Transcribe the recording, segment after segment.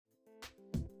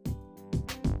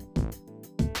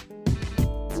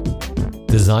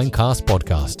Designcast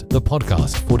Podcast, the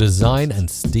podcast for design and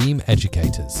STEAM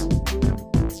educators.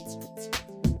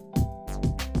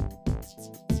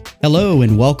 Hello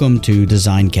and welcome to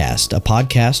Designcast, a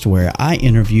podcast where I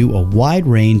interview a wide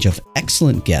range of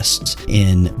excellent guests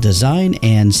in design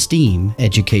and STEAM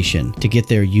education to get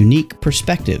their unique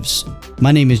perspectives.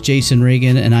 My name is Jason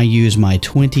Reagan, and I use my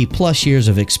 20 plus years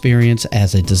of experience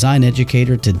as a design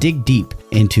educator to dig deep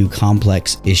into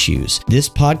complex issues. This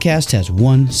podcast has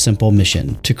one simple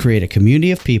mission: to create a community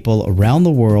of people around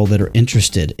the world that are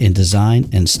interested in design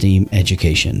and STEAM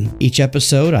education. Each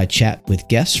episode, I chat with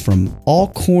guests from all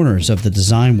corners of the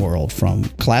design world, from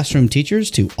classroom teachers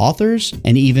to authors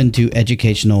and even to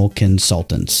educational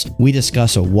consultants. We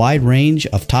discuss a wide range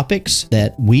of topics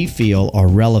that we feel are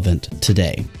relevant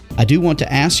today. I do want to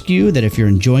ask you that if you're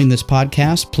enjoying this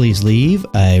podcast, please leave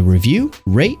a review,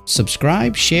 rate,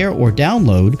 subscribe, share, or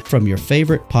download from your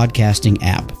favorite podcasting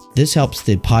app. This helps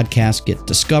the podcast get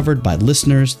discovered by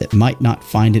listeners that might not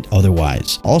find it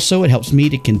otherwise. Also, it helps me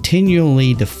to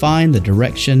continually define the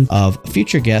direction of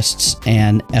future guests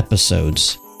and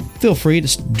episodes. Feel free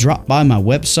to drop by my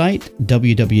website,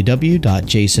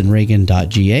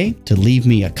 www.jasonreagan.ga, to leave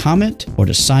me a comment or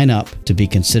to sign up to be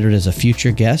considered as a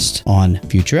future guest on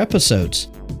future episodes.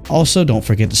 Also, don't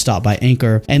forget to stop by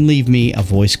Anchor and leave me a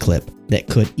voice clip that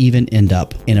could even end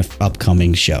up in an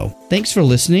upcoming show. Thanks for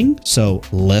listening, so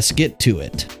let's get to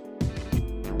it.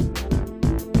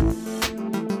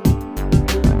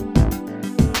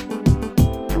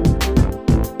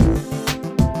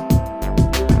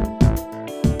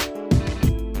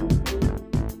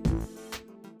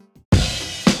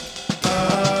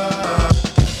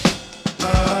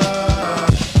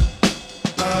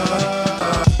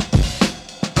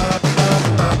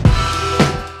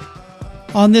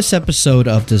 On this episode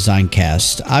of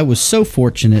Designcast, I was so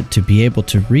fortunate to be able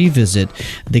to revisit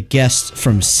the guests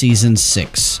from Season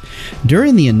 6.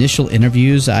 During the initial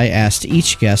interviews, I asked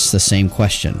each guest the same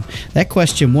question. That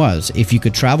question was, if you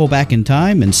could travel back in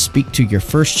time and speak to your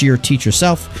first-year teacher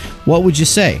self, what would you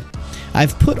say?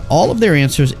 I've put all of their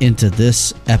answers into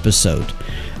this episode.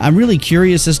 I'm really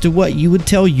curious as to what you would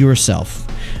tell yourself.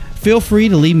 Feel free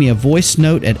to leave me a voice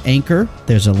note at Anchor.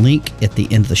 There's a link at the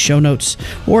end of the show notes,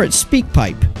 or at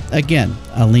SpeakPipe. Again,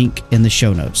 a link in the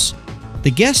show notes. The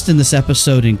guests in this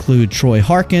episode include Troy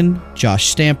Harkin, Josh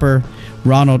Stamper,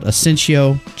 Ronald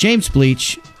Asensio, James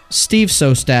Bleach, Steve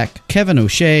Sostak, Kevin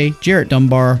O'Shea, Jarrett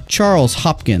Dunbar, Charles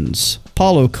Hopkins,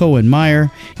 Paulo Cohen-Meyer,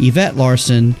 Yvette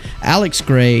Larson, Alex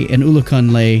Gray, and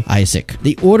Olukunle Isaac.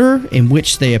 The order in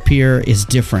which they appear is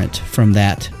different from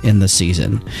that in the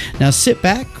season. Now sit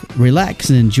back, relax,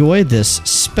 and enjoy this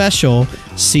special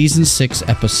Season 6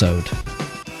 episode.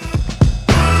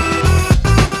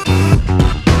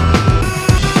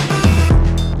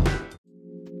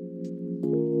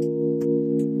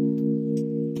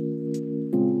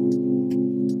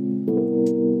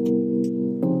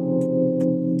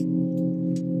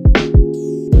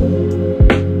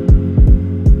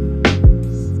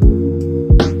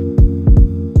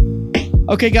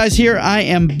 Okay, guys, here I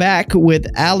am back with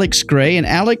Alex Gray. And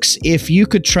Alex, if you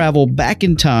could travel back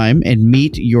in time and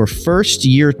meet your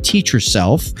first-year teacher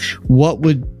self, what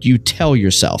would you tell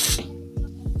yourself?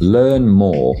 Learn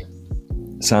more.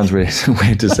 Sounds really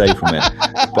weird to say from it,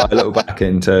 but I look back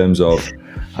in terms of,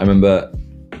 I've been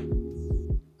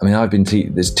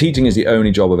teaching is the only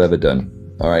job I've ever done.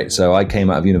 All right, so I came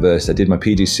out of university, I did my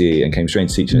PGCE and came straight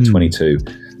into teaching at 22,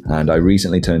 and I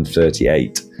recently turned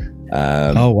 38.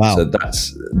 Oh, wow. So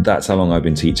that's how long I've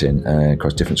been teaching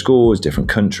across different schools, different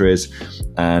countries.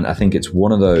 And I think it's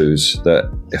one of those that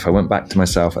if I went back to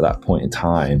myself at that point in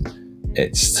time,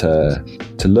 it's to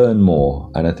learn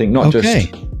more. And I think not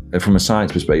just from a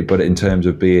science perspective, but in terms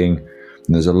of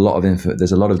there's a lot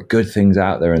of good things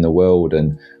out there in the world.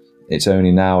 And it's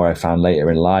only now, where I found later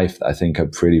in life, that I think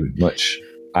I'm pretty much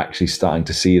actually starting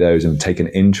to see those and take an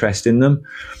interest in them.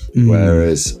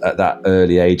 Whereas at that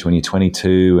early age, when you're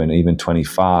 22 and even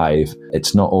 25,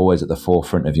 it's not always at the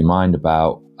forefront of your mind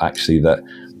about actually that.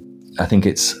 I think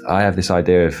I have this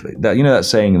idea of that, that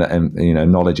saying that,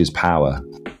 knowledge is power.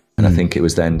 And I think it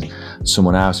was then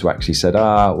someone else who actually said,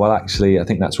 well, actually, I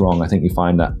think that's wrong. I think you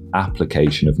find that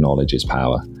application of knowledge is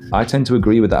power. I tend to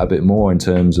agree with that a bit more in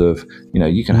terms of,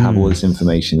 you can have all this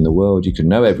information in the world, you can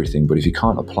know everything, but if you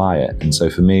can't apply it. And so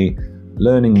for me,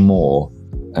 learning more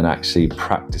and actually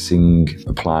practicing,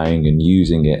 applying and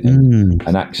using it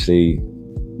and actually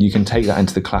you can take that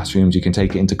into the classrooms, you can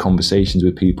take it into conversations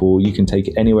with people, you can take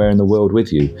it anywhere in the world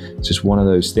with you. It's just one of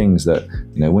those things that,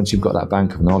 once you've got that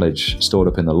bank of knowledge stored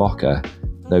up in the locker,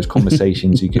 those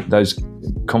conversations those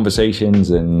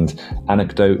conversations and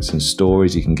anecdotes and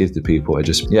stories you can give to people are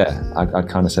just, I'd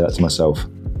kind of say that to myself.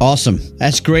 Awesome.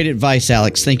 That's great advice,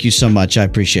 Alex. Thank you so much. I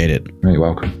appreciate it. You're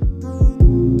welcome.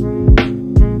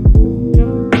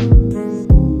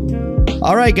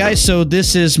 All right, guys. So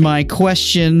this is my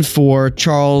question for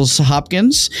Charles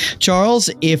Hopkins. Charles,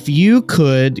 if you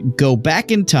could go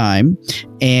back in time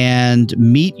and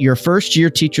meet your first year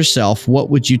teacher self, what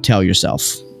would you tell yourself?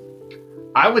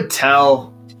 I would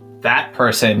tell that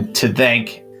person to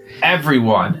thank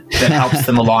everyone that helps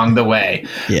them along the way,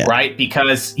 right?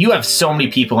 Because you have so many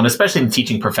people, and especially in the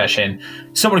teaching profession,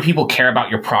 so many people care about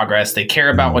your progress. They care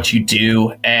about what you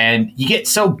do, and you get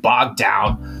so bogged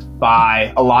down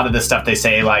by a lot of the stuff they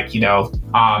say, like,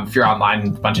 if you're online,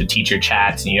 a bunch of teacher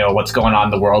chats, and what's going on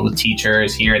in the world with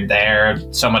teachers here and there,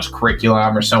 so much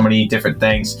curriculum or so many different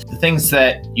things. The things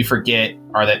that you forget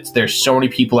are that there's so many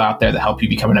people out there that help you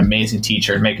become an amazing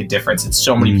teacher and make a difference in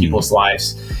so many people's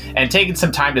lives. And taking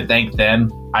some time to thank them,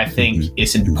 I think,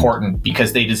 is important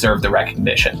because they deserve the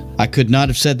recognition. I could not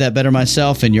have said that better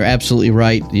myself, and you're absolutely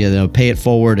right. Pay it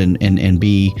forward and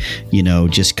be,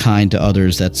 just kind to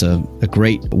others. That's a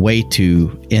great way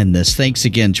to end this. Thanks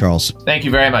again, Charles. Thank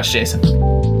you very much, Jason.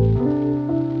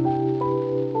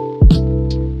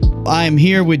 I'm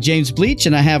here with James Bleach,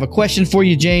 and I have a question for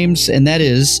you, James, and that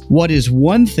is, what is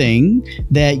one thing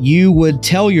that you would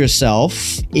tell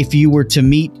yourself if you were to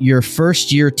meet your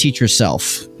first year teacher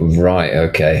self? Right,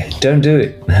 okay. Don't do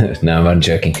it. No, I'm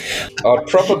joking. I'd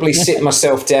probably sit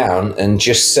myself down and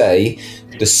just say,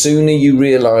 the sooner you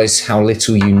realise how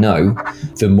little you know,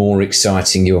 the more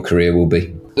exciting your career will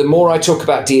be. The more I talk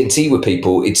about D&T with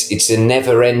people, it's a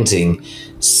never-ending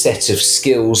set of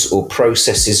skills or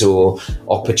processes or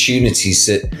opportunities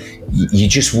that you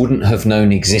just wouldn't have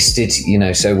known existed.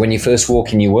 So when you first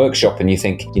walk in your workshop and you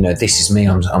think, this is me,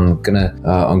 I'm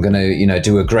gonna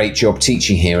do a great job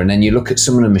teaching here, and then you look at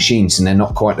some of the machines and they're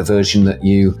not quite the version that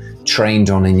you trained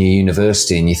on in your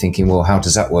university, and you're thinking, well, how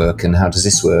does that work and how does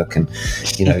this work? And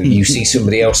you see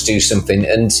somebody else do something,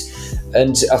 and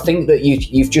I think that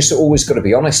you've just always got to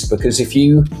be honest, because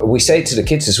we say to the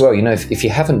kids as well, if you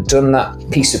haven't done that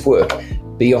piece of work,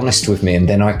 be honest with me, and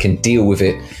then I can deal with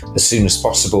it as soon as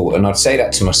possible. And I'd say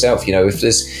that to myself,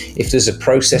 if there's a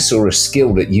process or a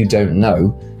skill that you don't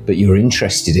know but you're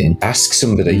interested in, ask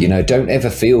somebody. Don't ever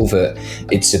feel that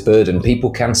it's a burden. People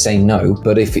can say no,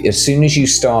 but as soon as you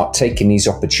start taking these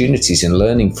opportunities and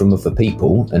learning from other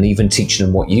people and even teaching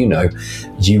them what you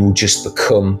will just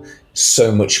become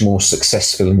so much more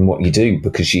successful in what you do,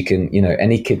 because you can,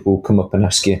 any kid will come up and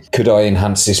ask you, could I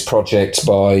enhance this project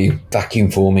by vacuum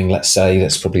forming, let's say.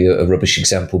 That's probably a rubbish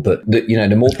example, but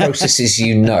the more processes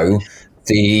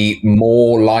the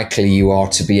more likely you are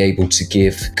to be able to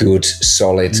give good,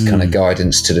 solid kind of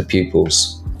guidance to the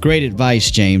pupils. Great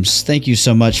advice, James. Thank you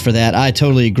so much for that. I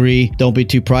totally agree. Don't be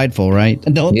too prideful, right?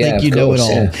 And don't think you know it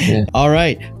all. Yeah. All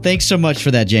right. Thanks so much for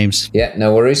that, James. Yeah,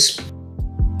 no worries.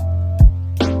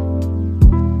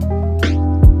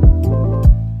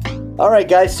 All right,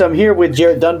 guys, so I'm here with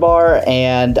Jarrett Dunbar,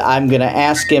 and I'm going to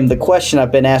ask him the question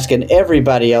I've been asking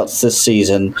everybody else this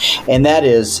season, and that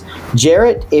is,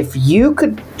 Jarrett, if you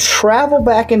could travel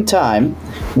back in time,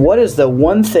 what is the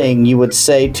one thing you would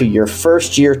say to your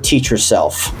first year teacher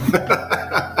self?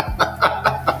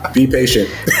 Be patient.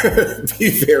 Be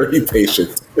very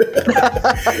patient.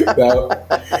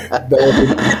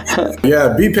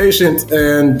 Be patient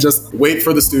and just wait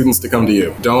for the students to come to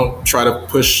you. Don't try to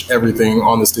push everything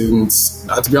on the students.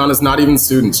 To be honest, not even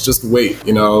students, just wait.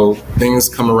 Things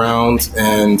come around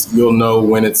and you'll know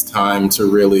when it's time to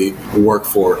really work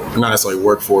for it. Not necessarily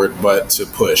work for it, but to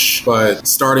push. But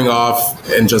starting off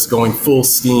and just going full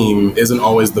steam isn't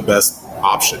always the best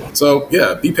option. So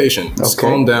be patient. Just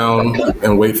calm down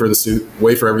and wait for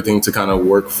everything to kind of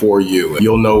work for you.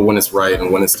 You'll know when it's right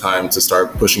and when it's time to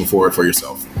start pushing forward for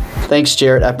yourself. Thanks,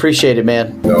 Jarrett. I appreciate it,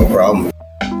 man. No problem.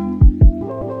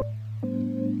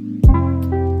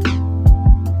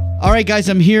 All right, guys,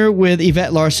 I'm here with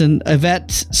Yvette Larson.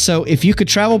 Yvette, so if you could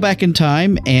travel back in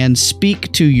time and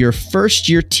speak to your first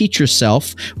year teacher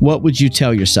self, what would you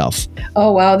tell yourself?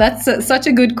 Oh, wow. That's such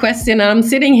a good question. I'm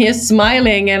sitting here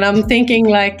smiling and I'm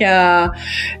thinking I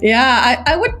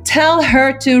would tell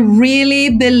her to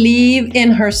really believe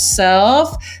in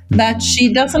herself, that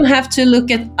she doesn't have to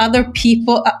look at other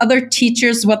people, other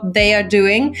teachers, what they are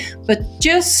doing, but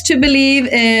just to believe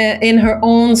in her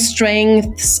own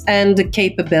strengths and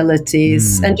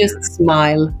capabilities and just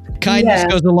smile. Kindness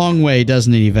goes a long way,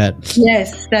 doesn't it, Yvette?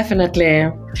 Yes,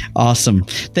 definitely. Awesome.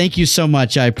 Thank you so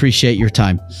much. I appreciate your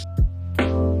time.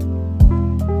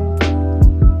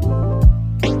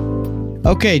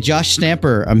 Okay, Josh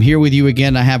Stamper, I'm here with you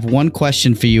again. I have one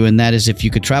question for you, and that is, if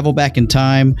you could travel back in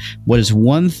time, what is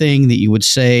one thing that you would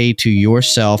say to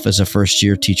yourself as a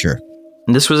first-year teacher?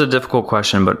 This was a difficult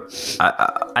question, but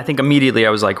I think immediately I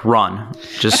was like, run,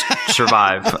 just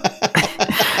survive.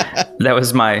 That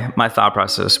was my thought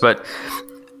process. But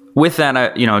with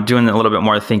that, doing a little bit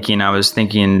more thinking, I was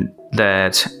thinking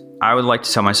that I would like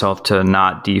to tell myself to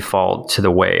not default to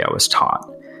the way I was taught.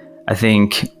 I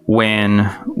think when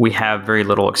we have very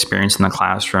little experience in the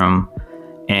classroom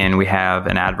and we have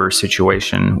an adverse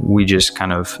situation, we just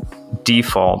kind of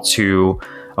default to,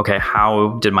 okay,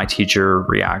 how did my teacher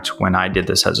react when I did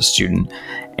this as a student?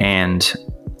 And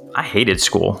I hated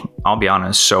school, I'll be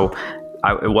honest. So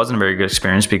it wasn't a very good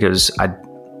experience because I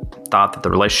thought that the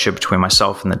relationship between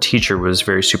myself and the teacher was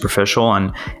very superficial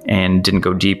and didn't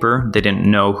go deeper. They didn't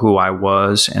know who I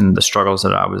was and the struggles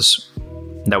that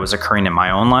was occurring in my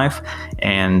own life.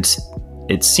 And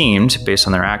it seemed, based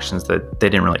on their actions, that they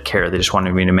didn't really care. They just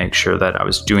wanted me to make sure that I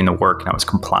was doing the work and I was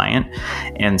compliant.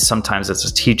 And sometimes as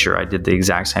a teacher, I did the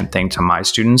exact same thing to my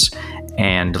students.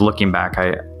 And looking back,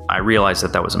 I realized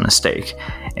that was a mistake.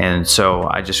 And so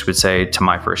I just would say to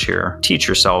my first year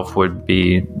teacher self would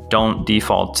be, don't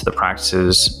default to the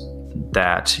practices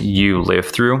that you live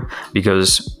through,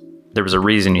 because there was a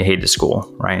reason you hated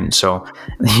school, right? And so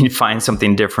you find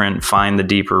something different, find the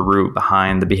deeper root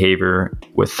behind the behavior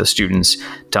with the students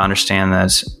to understand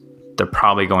that they're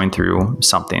probably going through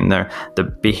something.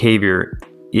 The behavior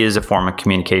is a form of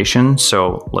communication.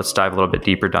 So let's dive a little bit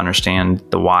deeper to understand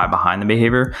the why behind the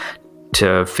behavior,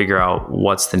 to figure out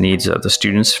what's the needs of the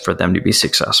students for them to be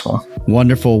successful.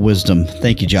 Wonderful wisdom.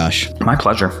 Thank you, Josh. My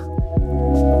pleasure.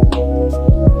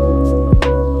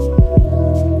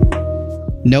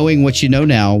 Knowing what you know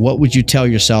now, what would you tell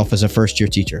yourself as a first-year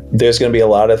teacher? There's going to be a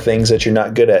lot of things that you're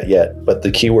not good at yet, but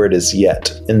the key word is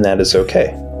yet, and that is okay.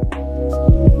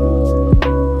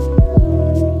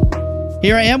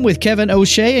 Here I am with Kevin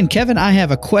O'Shea. And Kevin, I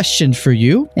have a question for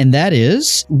you, and that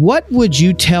is, what would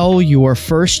you tell your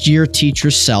first-year teacher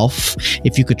self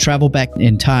if you could travel back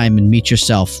in time and meet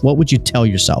yourself? What would you tell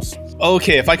yourself?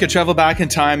 Okay, if I could travel back in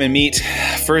time and meet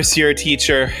first-year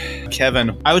teacher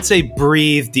Kevin, I would say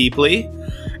breathe deeply.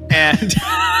 And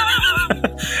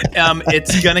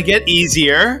it's going to get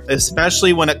easier,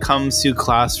 especially when it comes to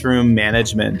classroom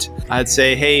management. I'd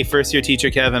say, hey, first-year teacher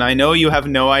Kevin, I know you have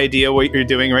no idea what you're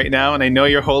doing right now, and I know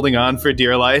you're holding on for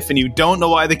dear life, and you don't know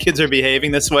why the kids are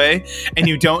behaving this way, and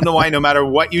you don't know why no matter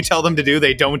what you tell them to do,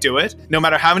 they don't do it. No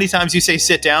matter how many times you say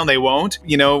sit down, they won't.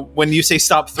 When you say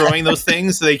stop throwing those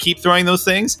things, they keep throwing those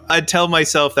things. I'd tell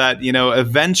myself that,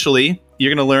 eventually you're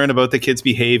going to learn about the kid's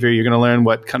behavior. You're going to learn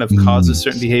what kind of causes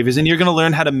certain behaviors, and you're going to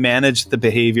learn how to manage the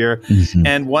behavior. Mm-hmm.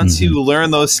 And once you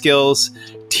learn those skills,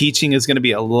 teaching is going to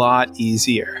be a lot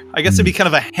easier. I guess it'd be kind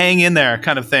of a hang in there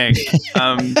kind of thing.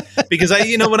 Because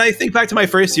when I think back to my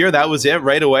first year, that was it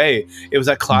right away. It was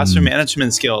that classroom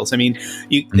management skills. I mean,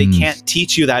 they can't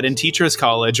teach you that in teachers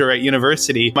college or at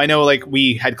university. I know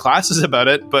we had classes about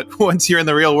it, but once you're in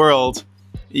the real world,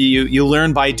 you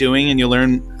learn by doing, and you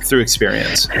learn through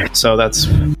experience. So that's...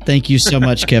 Thank you so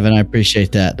much, Kevin. I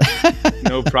appreciate that.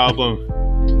 No problem.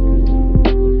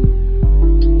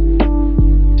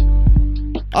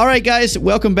 All right, guys,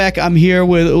 welcome back. I'm here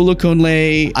with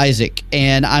Olukunle Isaac,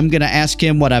 and I'm going to ask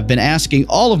him what I've been asking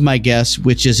all of my guests,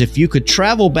 which is, if you could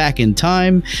travel back in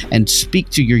time and speak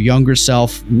to your younger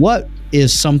self, what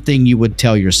is something you would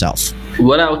tell yourself?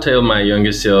 What I'll tell my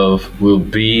younger self will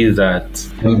be that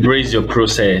embrace your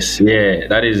process. Yeah,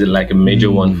 that is like a major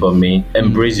one for me.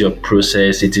 Embrace your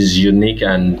process. It is unique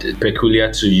and peculiar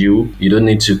to you. You don't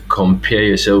need to compare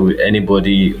yourself with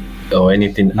anybody or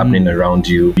anything happening around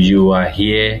you. You are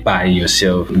here by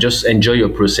yourself. Just enjoy your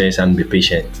process and be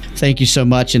patient. Thank you so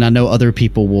much. And I know other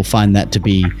people will find that to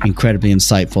be incredibly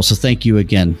insightful. So thank you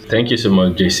again. Thank you so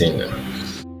much, Jason.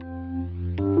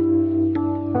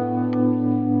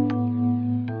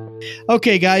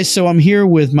 Okay, guys, so I'm here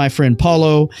with my friend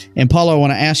Paulo. And Paulo, I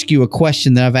want to ask you a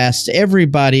question that I've asked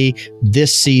everybody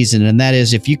this season, and that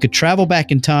is, if you could travel back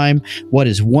in time, what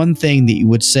is one thing that you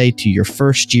would say to your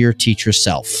first-year teacher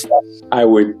self? I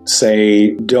would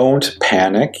say don't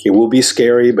panic. It will be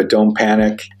scary, but don't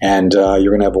panic, and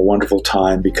you're going to have a wonderful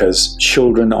time, because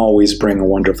children always bring a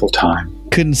wonderful time.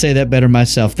 Couldn't say that better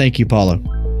myself. Thank you, Paulo.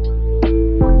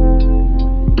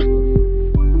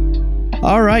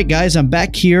 All right, guys, I'm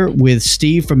back here with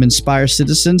Steve from Inspire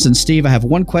Citizens. And Steve, I have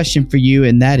one question for you,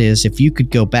 and that is, if you could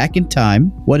go back in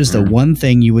time, what is the one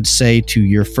thing you would say to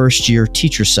your first-year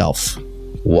teacher self?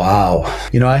 Wow.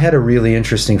 I had a really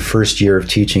interesting first year of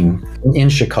teaching in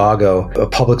Chicago, a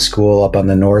public school up on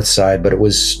the north side, but it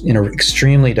was in an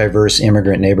extremely diverse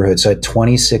immigrant neighborhood. So I had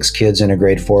 26 kids in a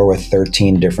grade 4 with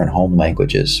 13 different home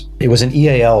languages. It was an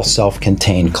EAL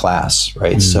self-contained class,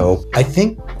 right? So I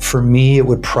think for me, it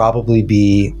would probably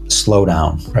be slow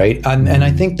down, right? And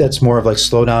I think that's more of like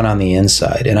slow down on the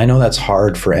inside. And I know that's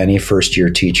hard for any first year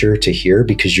teacher to hear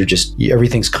because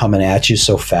everything's coming at you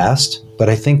so fast. But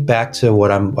I think back to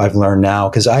what I've learned now,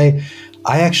 because I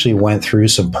actually went through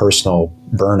some personal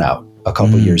burnout a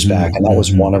couple years back, and that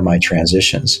was one of my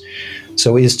transitions.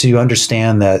 So is to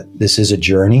understand that this is a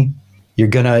journey. You're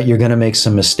gonna make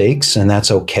some mistakes, and that's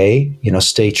okay.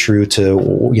 Stay true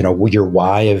to your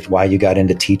why of why you got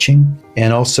into teaching,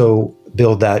 and also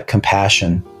build that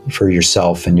compassion for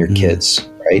yourself and your kids,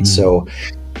 right? So,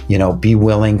 be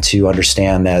willing to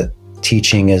understand that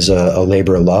teaching is a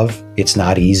labor of love. It's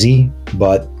not easy,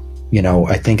 but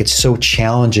I think it's so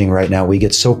challenging right now. We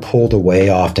get so pulled away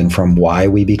often from why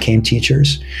we became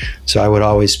teachers. So I would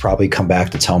always probably come back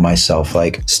to tell myself,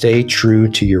 like, stay true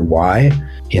to your why,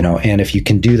 and if you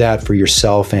can do that for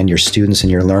yourself and your students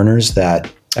and your learners,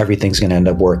 that everything's going to end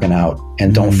up working out.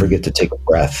 And don't forget to take a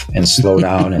breath and slow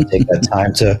down and take that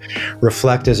time to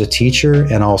reflect as a teacher,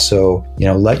 and also,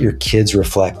 let your kids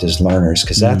reflect as learners,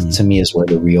 because that to me is where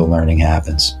the real learning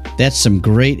happens. That's some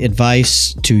great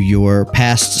advice to your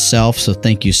past self. So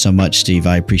thank you so much, Steve.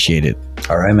 I appreciate it.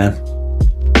 All right, man.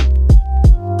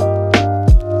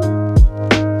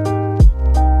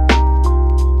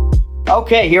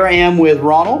 Okay, here I am with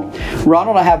Ronald.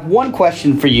 Ronald, I have one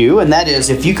question for you, and that is,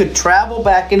 if you could travel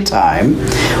back in time,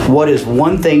 what is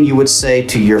one thing you would say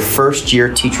to your first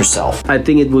year teacher self? I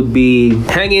think it would be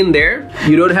hang in there.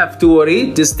 You don't have to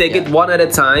worry. Just take it one at a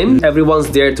time.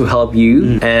 Everyone's there to help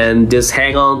you, and just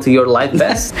hang on to your life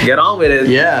vest. Get on with it.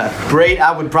 Yeah, great.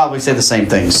 I would probably say the same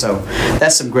thing. So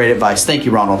that's some great advice. Thank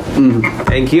you, Ronald.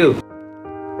 Thank you.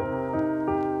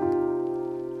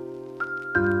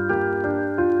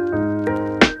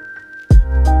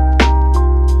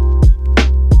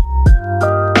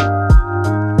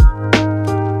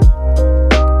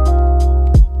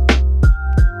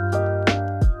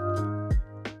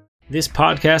 This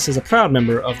podcast is a proud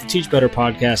member of the Teach Better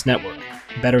Podcast Network.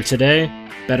 Better today,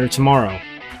 better tomorrow,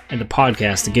 and the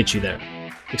podcast to get you there.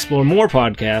 Explore more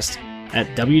podcasts at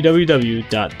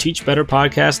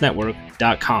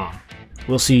www.teachbetterpodcastnetwork.com.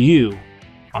 We'll see you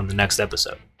on the next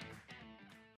episode.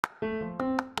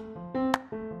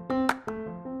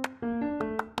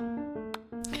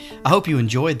 I hope you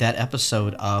enjoyed that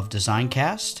episode of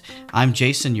DesignCast. I'm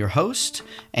Jason, your host,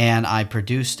 and I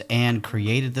produced and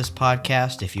created this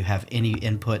podcast. If you have any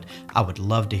input, I would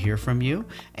love to hear from you,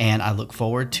 and I look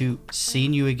forward to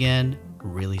seeing you again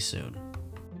really soon.